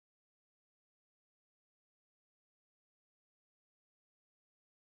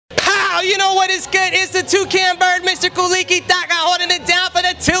Oh, you know what is good? It's the Toucan Bird, Mr. Kuliki Taka, holding it down for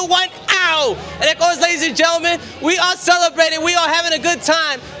the 2-1. Ow! And of course, ladies and gentlemen, we are celebrating. We are having a good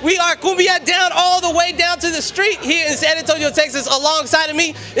time. We are cumbia down all the way down to the street here in San Antonio, Texas. Alongside of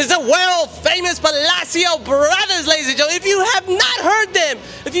me is the world-famous Palacios Brothers, ladies and gentlemen. If you have not heard them,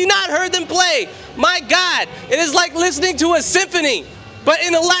 if you've not heard them play, my God, it is like listening to a symphony, but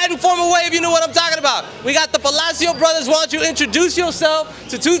in a Latin formal way, if you know what I'm talking about. We got the Palacios Brothers. Why don't you introduce yourself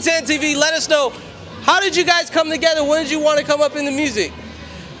to 210 TV? Let us know, how did you guys come together? When did you want to come up in the music?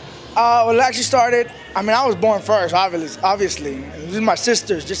 Well, it actually started, I mean, I was born first, obviously. These are my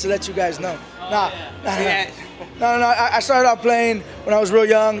sisters, just to let you guys know. No, I started out playing when I was real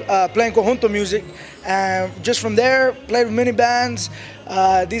young, playing conjunto music. And just from there, played with many bands.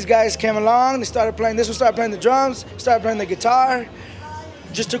 These guys came along, they started playing, this one started playing the drums, started playing the guitar.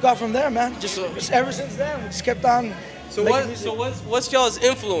 Just took off from there, man. Just ever since then, we just kept on. So what's y'all's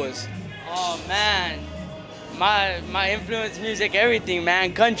influence? Oh man, my influence music, everything,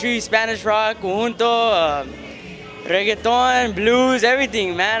 man. Country, Spanish rock, conjunto, reggaeton, blues,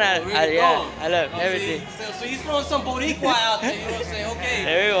 everything, man. I love everything. So he's throwing some Boricua out there, you know what I'm saying? Okay.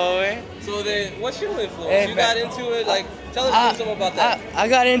 There we go, man. So then, what's your influence? You got into it, like, tell us something about that. I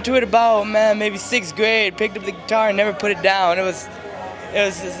got into it about, man, maybe 6th grade. Picked up the guitar and never put it down.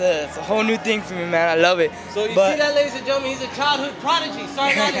 It's a whole new thing for me, man. I love it. So you see that, ladies and gentlemen, he's a childhood prodigy,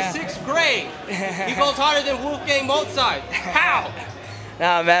 starting out in 6th grade. He goes harder than Wolfgang Mozart. How?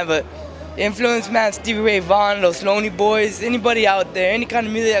 Nah, man, but influence, man, Stevie Ray Vaughan, Los Lonely Boys, anybody out there, any kind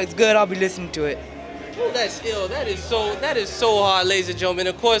of music that's good, I'll be listening to it. Oh, that's ill. That is so hard, ladies and gentlemen.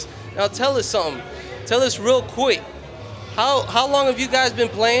 Of course, now tell us something. Tell us real quick. How long have you guys been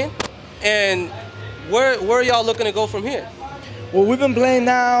playing, and where are y'all looking to go from here? Well, we've been playing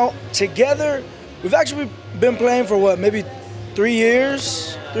now together. We've actually been playing for what, maybe 3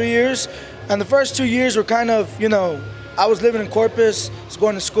 years? 3 years. And the first 2 years were kind of, you know, I was living in Corpus, was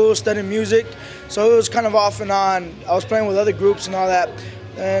going to school, studying music. So it was kind of off and on. I was playing with other groups and all that.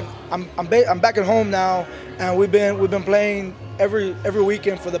 And I'm back at home now, and we've been playing every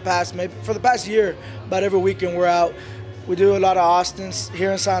weekend for the past year. About every weekend we're out. We do a lot of Austins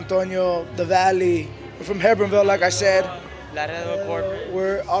here in San Antonio, the Valley. We're from Hebronville, like I said.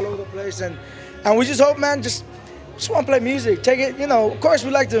 We're all over the place, and we just hope, man, just want to play music. Take it, you know. Of course,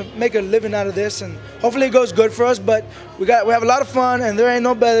 we like to make a living out of this, and hopefully it goes good for us. But we have a lot of fun, and there ain't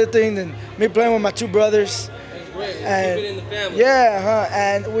no better thing than me playing with my 2 brothers. That's great. And keep it in the family. Yeah,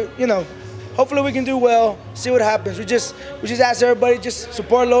 and we, you know, hopefully we can do well. See what happens. We just ask everybody just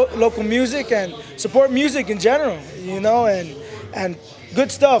support local music and support music in general. You know, and good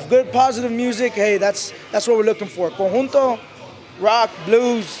stuff, good positive music. Hey, that's what we're looking for. Conjunto, rock,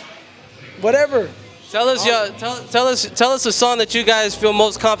 blues, whatever. Tell us a song that you guys feel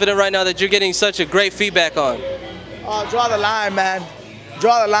most confident right now that you're getting such a great feedback on. Draw the Line, man.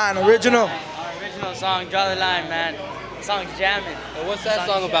 Draw the Line, original. Our original song, Draw the Line, man. The song's jamming. And what's that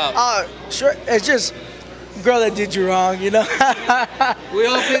song about? Sure, it's just girl that did you wrong, you know. We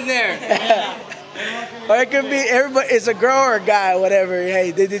all been there. Or it could be everybody. It's a girl or a guy, whatever.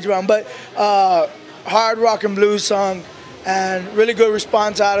 Hey, they did you wrong. But hard rock and blues song, and really good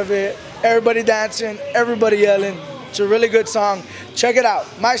response out of it. Everybody dancing, everybody yelling. It's a really good song. Check it out.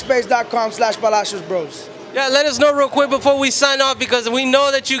 MySpace.com/Palacios Bros. Yeah, let us know real quick before we sign off, because we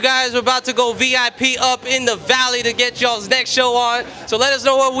know that you guys are about to go VIP up in the Valley to get y'all's next show on. So let us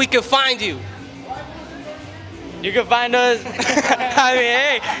know where we can find you. You can find us, I mean,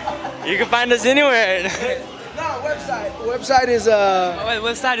 hey, you can find us anywhere. No, website. The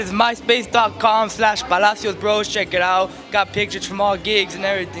website is MySpace.com/Palacios Bros. Check it out. Got pictures from all gigs and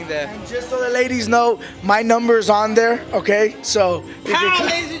everything there. And just so the ladies know, my number is on there, okay? So. How,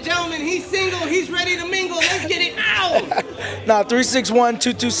 ladies and gentlemen, he's single, he's ready to mingle. Let's get it out. Now,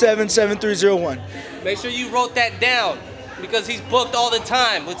 361-227-7301. Make sure you wrote that down, because he's booked all the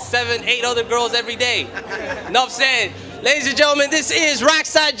time with 7, 8 other girls every day. Enough said. Ladies and gentlemen, this is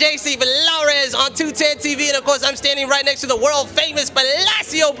Rockstar JC Flores on 210 TV, and of course I'm standing right next to the world famous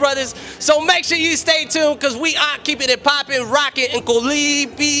Palacios Brothers. So make sure you stay tuned, because we are keeping it popping, rocking, and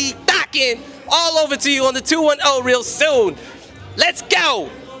Kolibi docking all over to you on the 210 real soon. Let's go.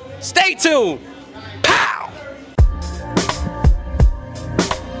 Stay tuned.